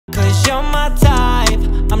you're my type,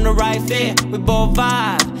 I'm the right fit, we both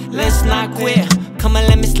vibe. Let's not quit, come on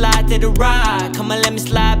let me slide to the ride. Come on let me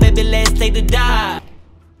slide, baby, let's take the dive.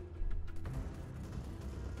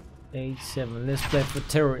 87, let's play for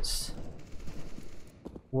terrorists.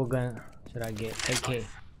 What gun should I get? AK.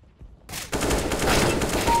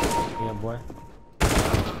 Yeah, boy.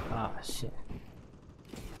 Ah, shit.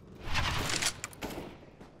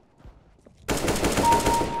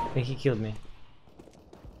 I think he killed me.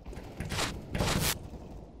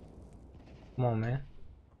 Come on, man.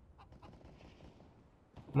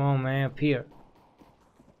 Come on, man, up here.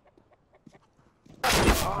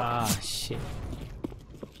 Ah, shit.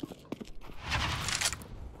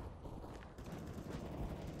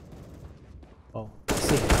 Oh, I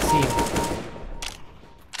see him.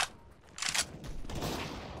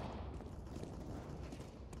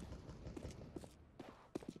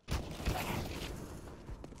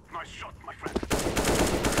 Nice shot, my friend.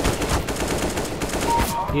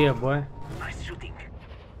 Yeah, boy. Nice shooting.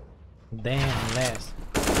 Damn, last.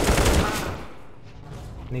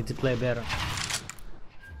 Need to play better.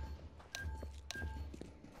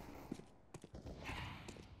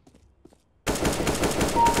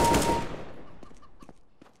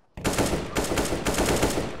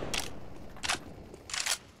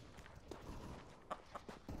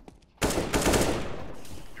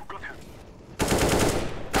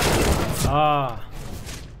 Ah,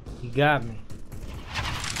 he got me.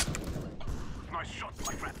 Nice shot,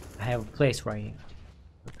 my friend. I have a place right here.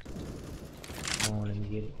 Come on, let me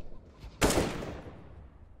get it.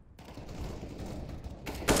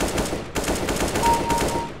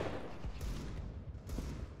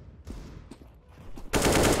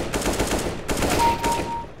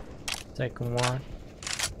 Second one.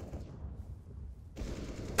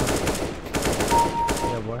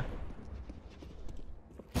 Yeah, boy.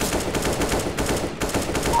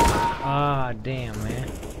 Ah, damn,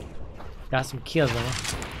 man. Got some kills on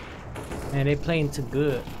it. Man, they playing too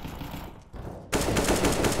good.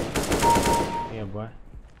 Yeah, boy.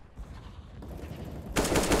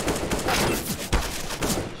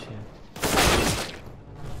 Shit.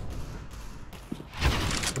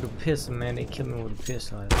 With a pistol, man. They killed me with a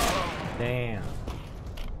pistol. Damn.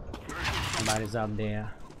 Somebody's up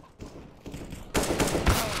there.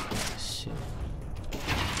 Shit.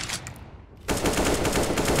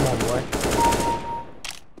 Come on, boy.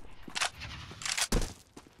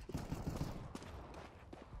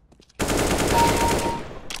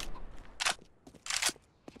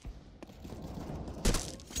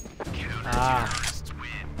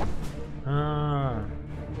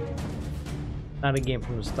 Not a game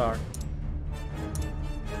from the start.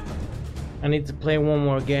 I need to play one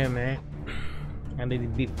more game, man. I need to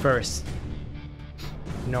be first.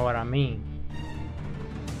 You know what I mean?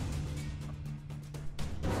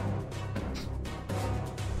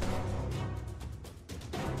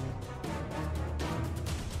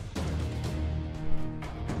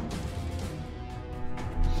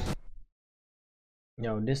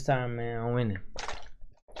 Yo, this time, man, I'm winning.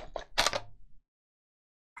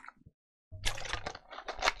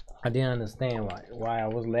 I didn't understand why I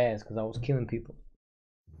was last, because I was killing people.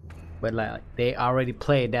 But like they already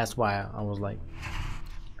played, that's why I was like,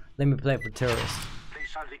 let me play for terrorists.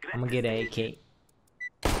 I'm gonna get an AK.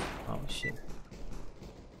 Oh shit.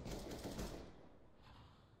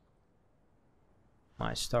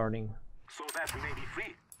 My starting. So that we may be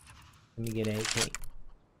free. Let me get an AK.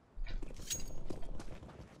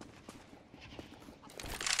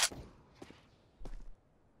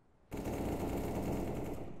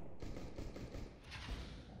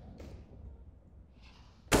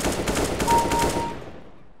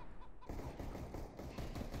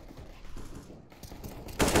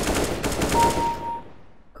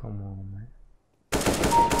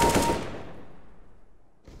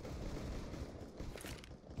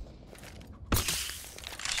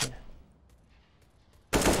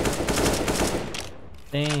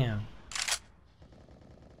 Damn.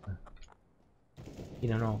 You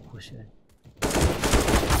don't know. Push it.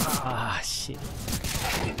 Ah, shit.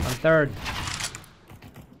 I'm third.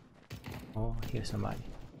 Oh, here's somebody.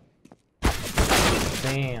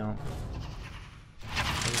 Damn.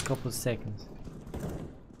 In a couple of seconds.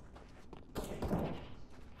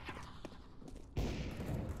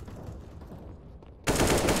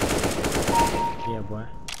 Yeah, boy.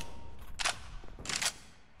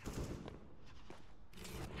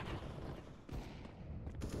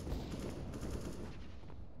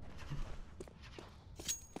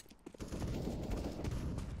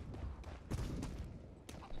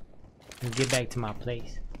 Let me get back to my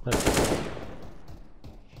place. Look.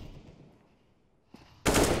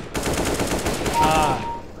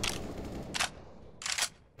 Ah.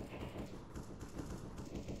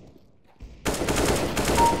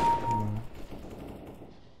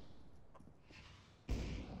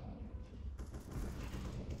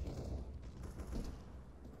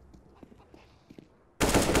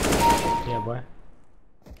 boy.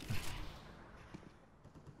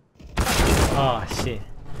 Oh shit.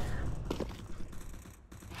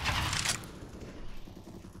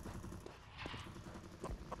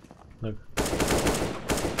 Look.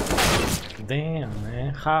 Damn,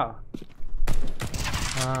 man. How?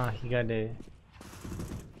 Ah, he got the.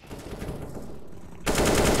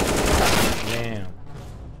 Damn.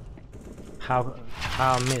 How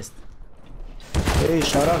I missed? Hey,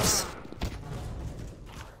 Sharax.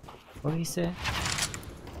 What he said?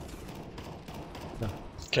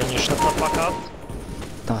 Can you shut the fuck up?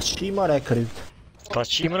 Tashi more krut. Ta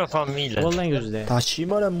qimër familjen. What language is that? Tashi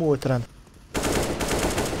more motrën.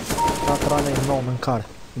 Ta tranë në nomën kar.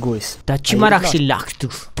 Guys. Ta qimarak si laktu.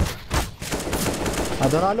 A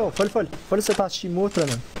do alo, fol se tashi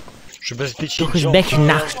motrën. Shbes ti Tuk is back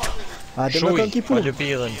nacht. A dhe me kanë kipu.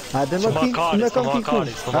 A dhe me kanë kipu.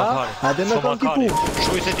 A dhe me kanë kipu.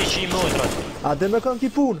 Shuj se ti qim motrat. A dhe me kanë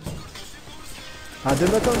kipu. A dhe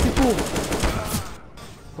me kanë kipu.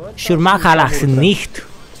 Shurma kalaks nicht.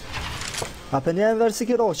 A për një versi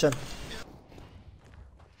ki roqen.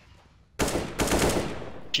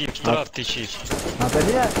 Qip straf ti qip. A për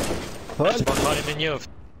një. Fol. Makari me njëft.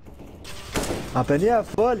 A për një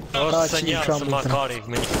fol. Ose se njëftë se makari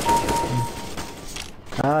me njëft.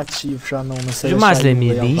 A qifra në nëse Ju mas le mi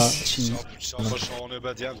dis. Sa po shone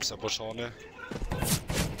bedjem, sa po shone.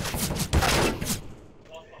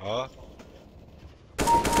 Ha?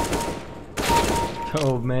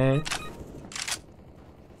 Oh man.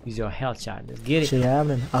 He's your health shot. Let's get Që it.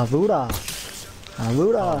 jemnin, adhura.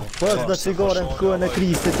 Adhura. Pës dhe cigare në kuën e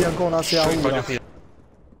kristit janë kona si adhura. Në,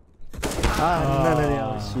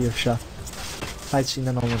 qifra. Hajtë që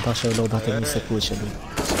në nëmën ta shë lodat e njëse ku që lu.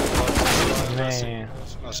 Man.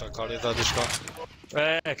 Asha kari dha dishka.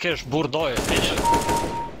 Kesh burdoje.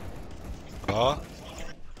 Ha?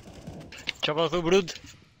 Qa pa thu brud?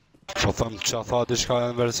 Po thëm që tha dishka e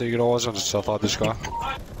në versi i groqen, që tha dishka.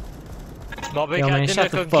 Ma bëj Yo, ka man, ti me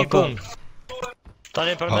shut the këm fuck kipun.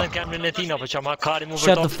 Tani për me kem në netina, po qa makari mu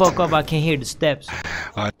Shut the vërtot. fuck up, I can hear the steps.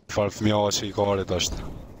 A një farë fëmja që i karit është.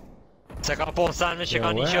 Se ka po sanme që ka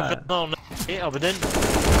një Yo, që wow. këtë në a bëdin?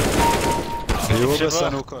 Jo bese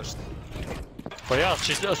nuk është. Po ja,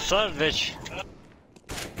 që është veç.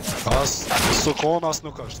 As sukon as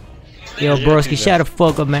nuk është. Yo, broski, shut the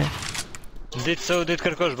fuck up, man. Ditë se u ditë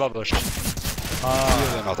kërkosh babësh.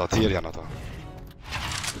 Tjerë janë ata, tjerë janë ata.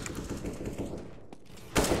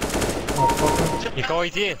 I ka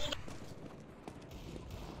i ti?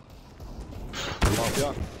 Lap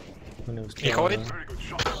janë. I ka i?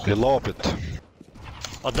 I lapit.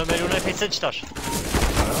 A do me luna i fejtësit që tash?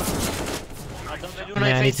 A do me luna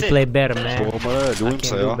Man, i I need to fejtësit? play better, man. Po mëre, I lujmë can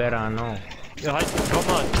se do ja. better, I know. Jo, hajtë,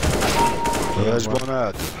 come on. Veç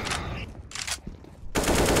bonet.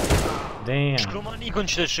 Damn. Shkru ma nikon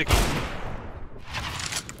që të shiki.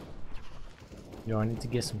 Yo, I need to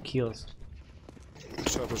get some kills.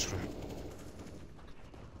 Që po shkruj?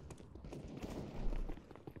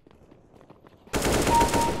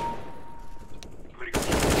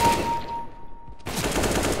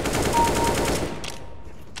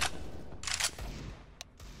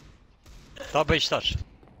 Ta bëj që tash.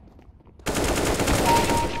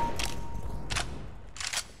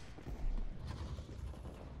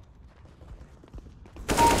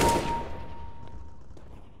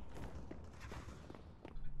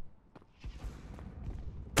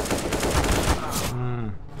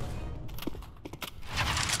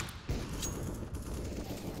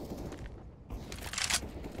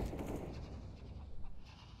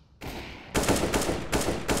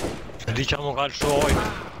 Di qa mu kalë shu ojnë.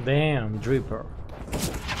 Damn, Dripper.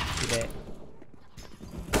 See that?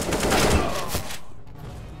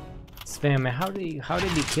 Spam, man, how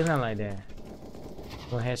did he kill him like that?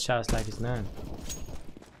 No headshots like it's none.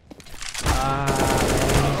 Ah,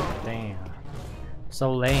 man. Damn.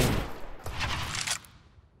 So lame.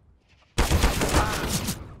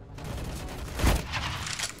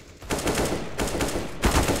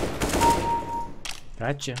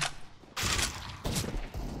 Gotcha.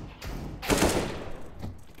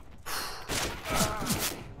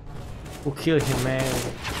 Who killed him, man?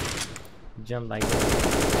 Jump like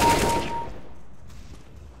that.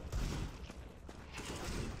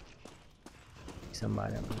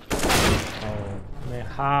 Somebody. Oh man,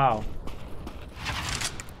 how?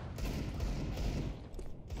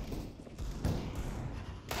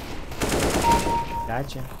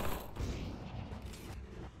 Gotcha.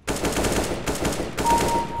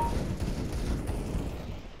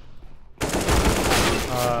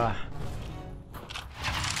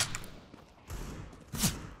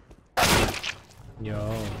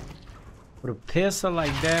 Yo, with a pistol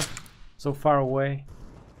like that, so far away.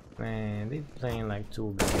 Man, they playing like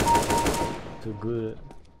too good.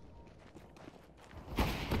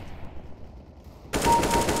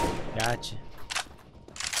 Gotcha.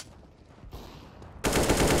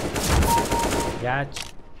 Gotcha.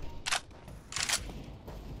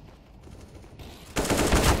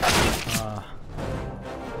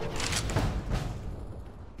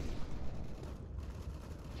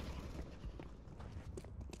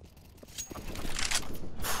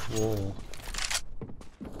 Whoa.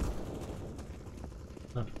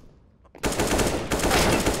 Huh.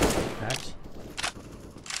 Gotcha.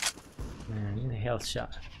 Man, I need a health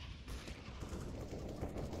shot.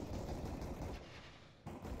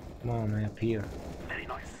 Come on, man, up here. Very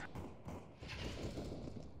nice.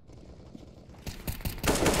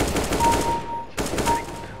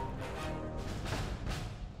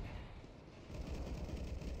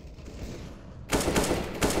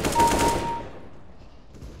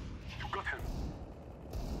 You got him.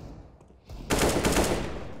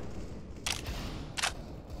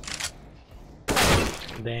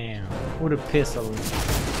 Damn. What a pistol.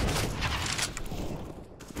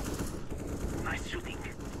 Nice shooting.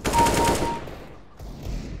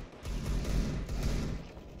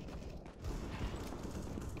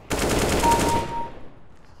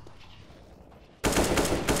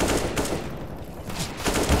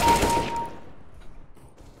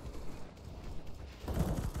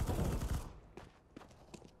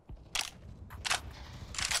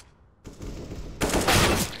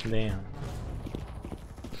 Damn.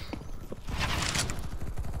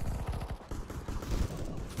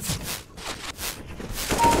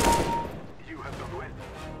 You have done well.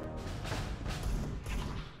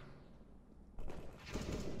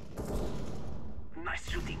 Nice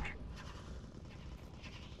shooting.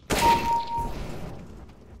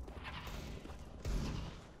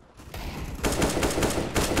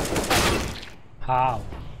 How?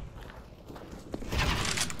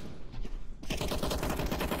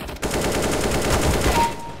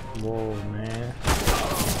 Whoa, man.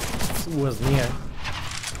 It was near.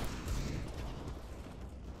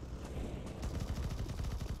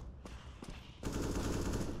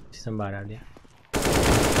 Somebody out there.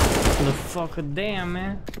 Motherfucker, damn,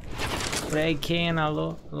 man. With AK and I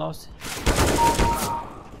lost it.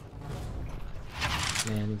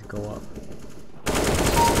 Man, I need to go up.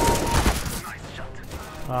 Nice shot.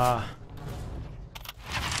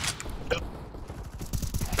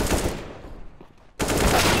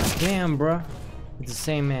 Damn, bruh. It's the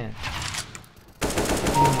same man.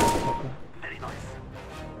 Motherfucker. Very nice.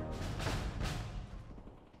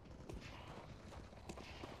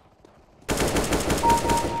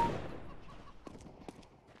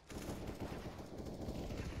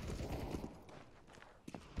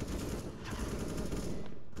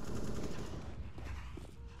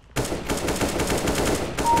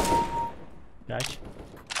 Gotcha.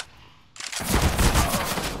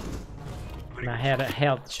 And I had a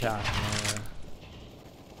health shot.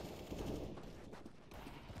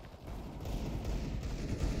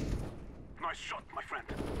 Nice shot, my friend.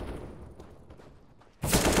 You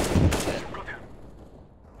got him.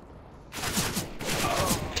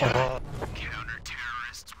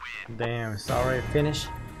 Counter-terrorists win. Damn, it's already finished.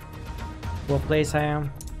 What place I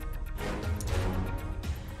am?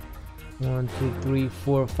 1, 2, 3,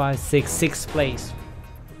 4, 5, 6. Sixth place.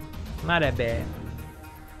 Not that bad.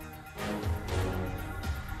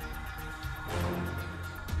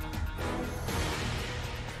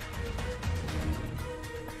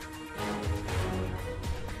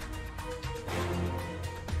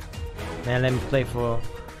 Man, let me play for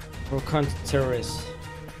counter-terrorists.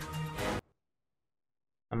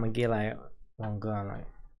 I'm gonna get like one gun, like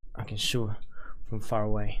I can shoot from far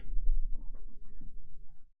away.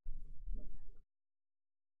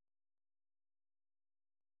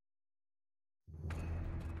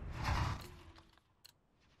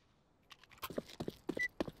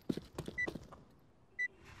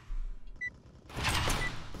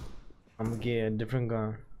 I'm gonna get a different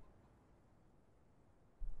gun.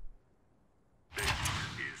 This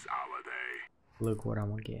is our day. Look what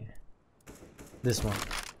I'm gonna get. This one.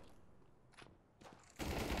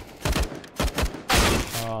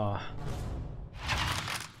 Oh.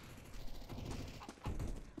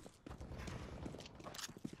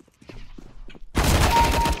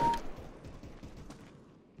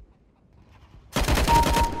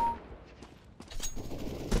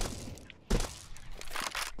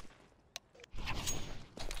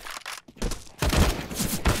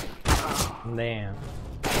 Damn.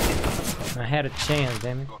 I had a chance,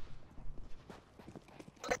 damn it.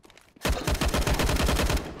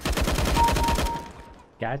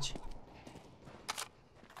 Gotcha.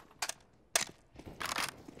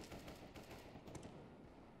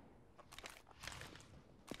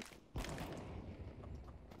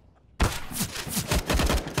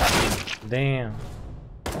 Damn.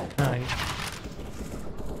 Alright.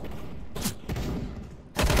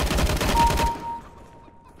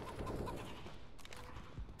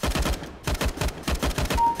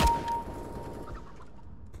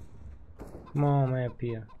 Come on, man,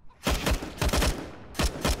 Pia.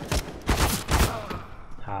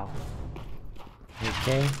 How?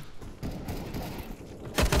 Okay.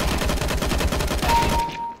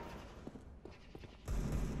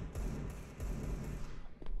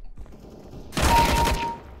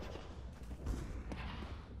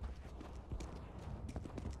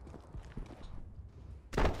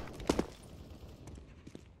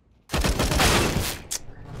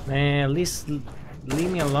 Man, at least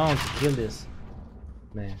leave me alone to kill this.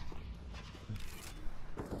 Man.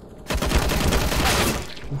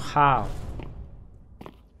 How?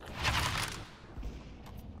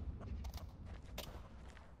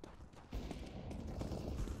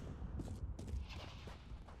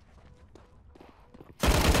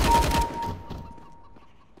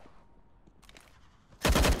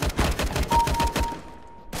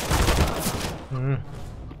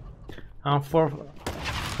 I'm fourth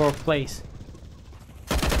place.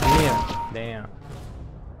 Yeah, damn.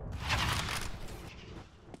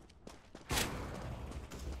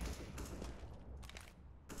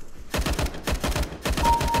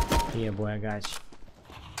 Yeah, boy, I got you.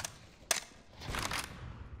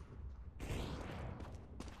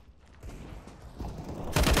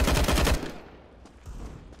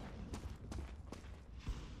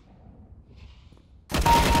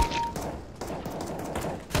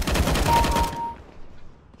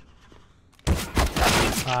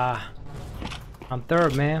 I'm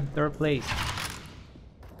third, man. Third place.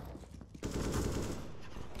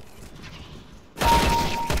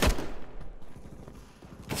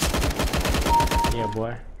 Yeah,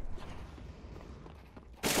 boy.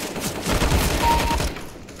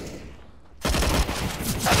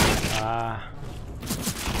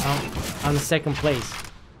 I'm the second place.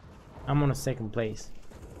 I'm on the second place.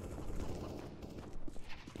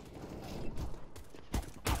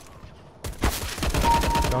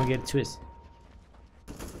 Don't get it twisted.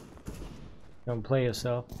 Don't play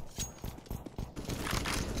yourself.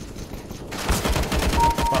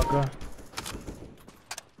 Fucker.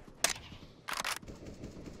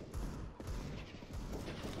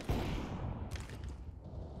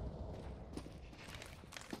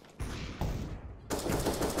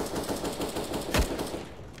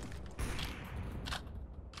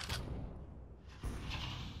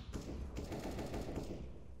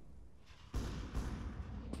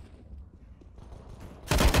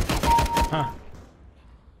 Huh.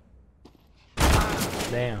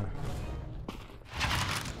 Damn.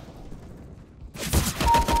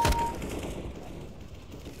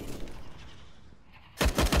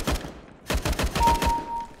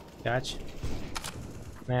 Gotcha.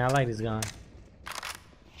 Man, I like this gun.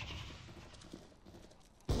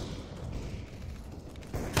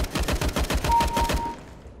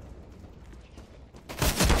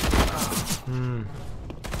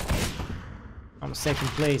 I'm second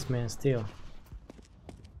place, man, still.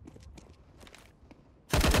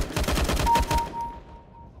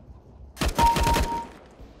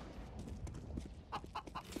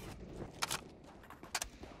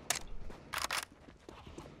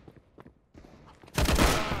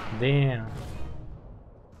 Damn.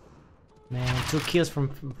 Man, 2 kills from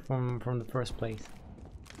the first place.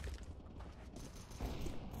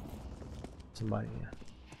 Somebody, yeah.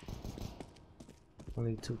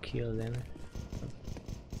 Only 2 kills in it.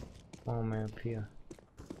 Oh man, up here.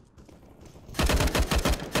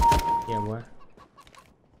 Yeah, boy.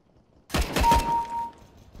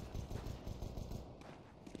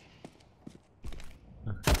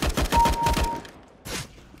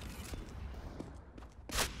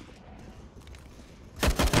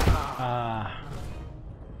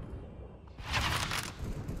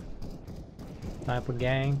 Sniper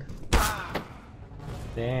gang.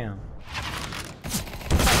 Damn.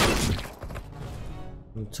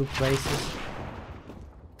 In 2 places.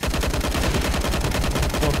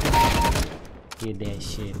 Get that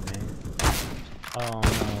shit, man. Oh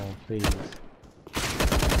no, please.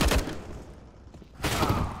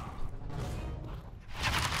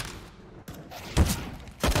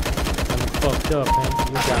 I'm fucked up, man.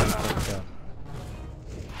 You got me fucked up.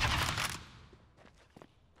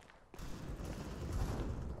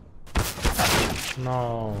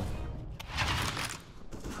 No.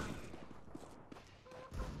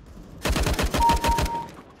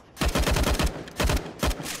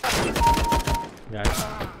 Gotcha.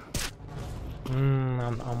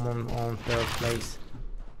 I'm on 3rd place.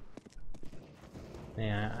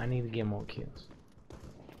 Yeah, I need to get more kills.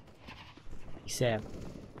 Except.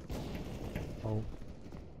 Oh.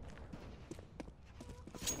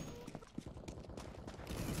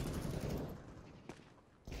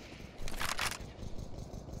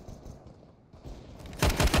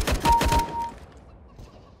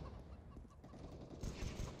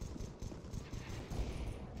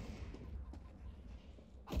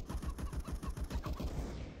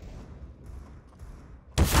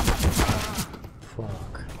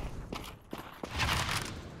 Fuck.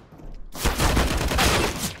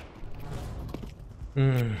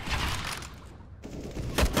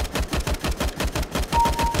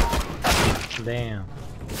 Damn.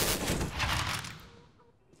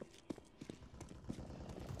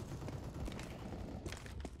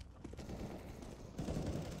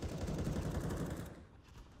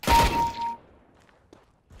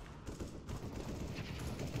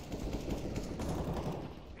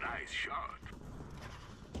 Nice shot.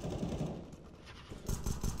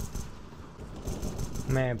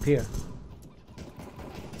 Man, up here.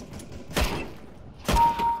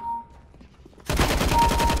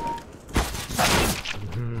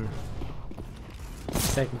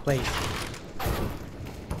 Second place.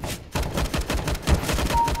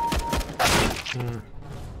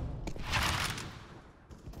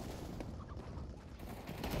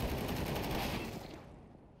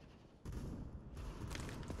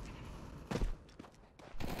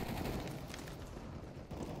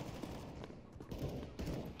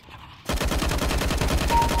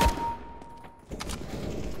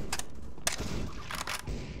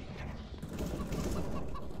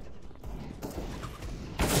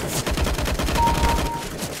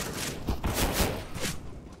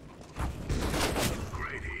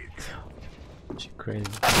 Crazy.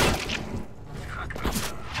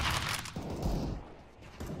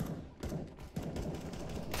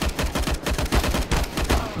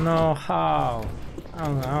 No, how? I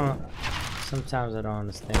don't. Sometimes I don't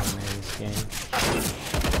understand, man, this game.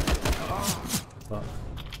 Fuck.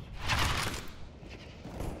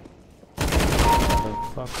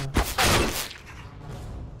 Motherfucker.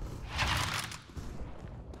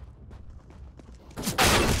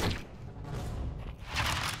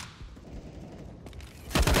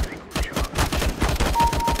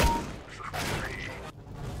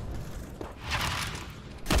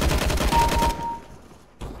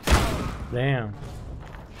 Damn.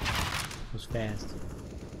 That was fast.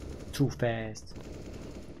 Too fast.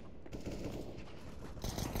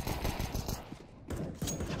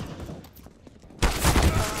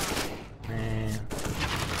 Man.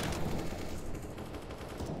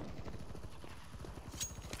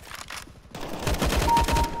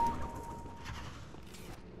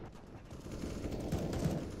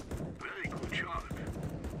 Very good shot.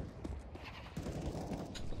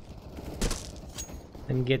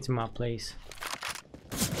 Let me get to my place.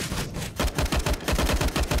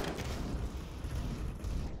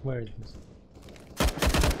 Where is this?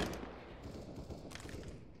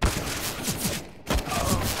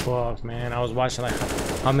 Fuck, man. I was watching like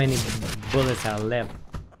how many bullets I left.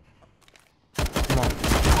 Come on.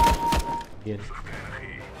 Get it.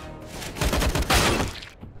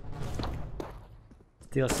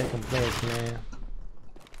 Still second place, man.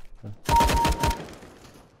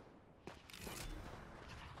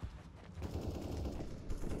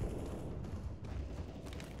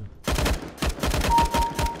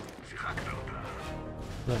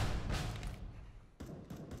 Look.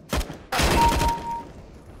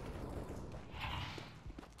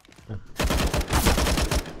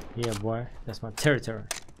 Yeah, boy, that's my territory.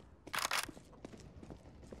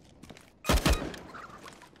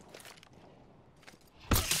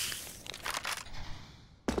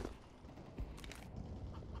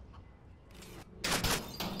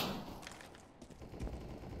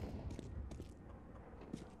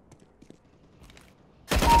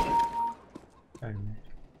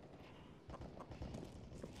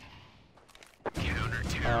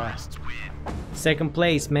 Second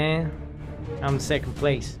place, man. I'm second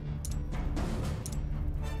place.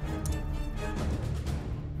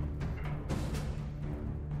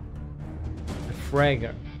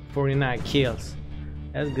 Fragger, 49 kills.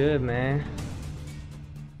 That's good, man.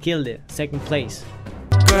 Killed it. Second place.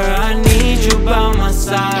 Girl, I need you by my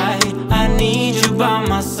side. I need you by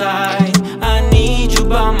my side. I need you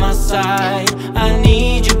by my side. I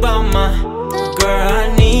need you.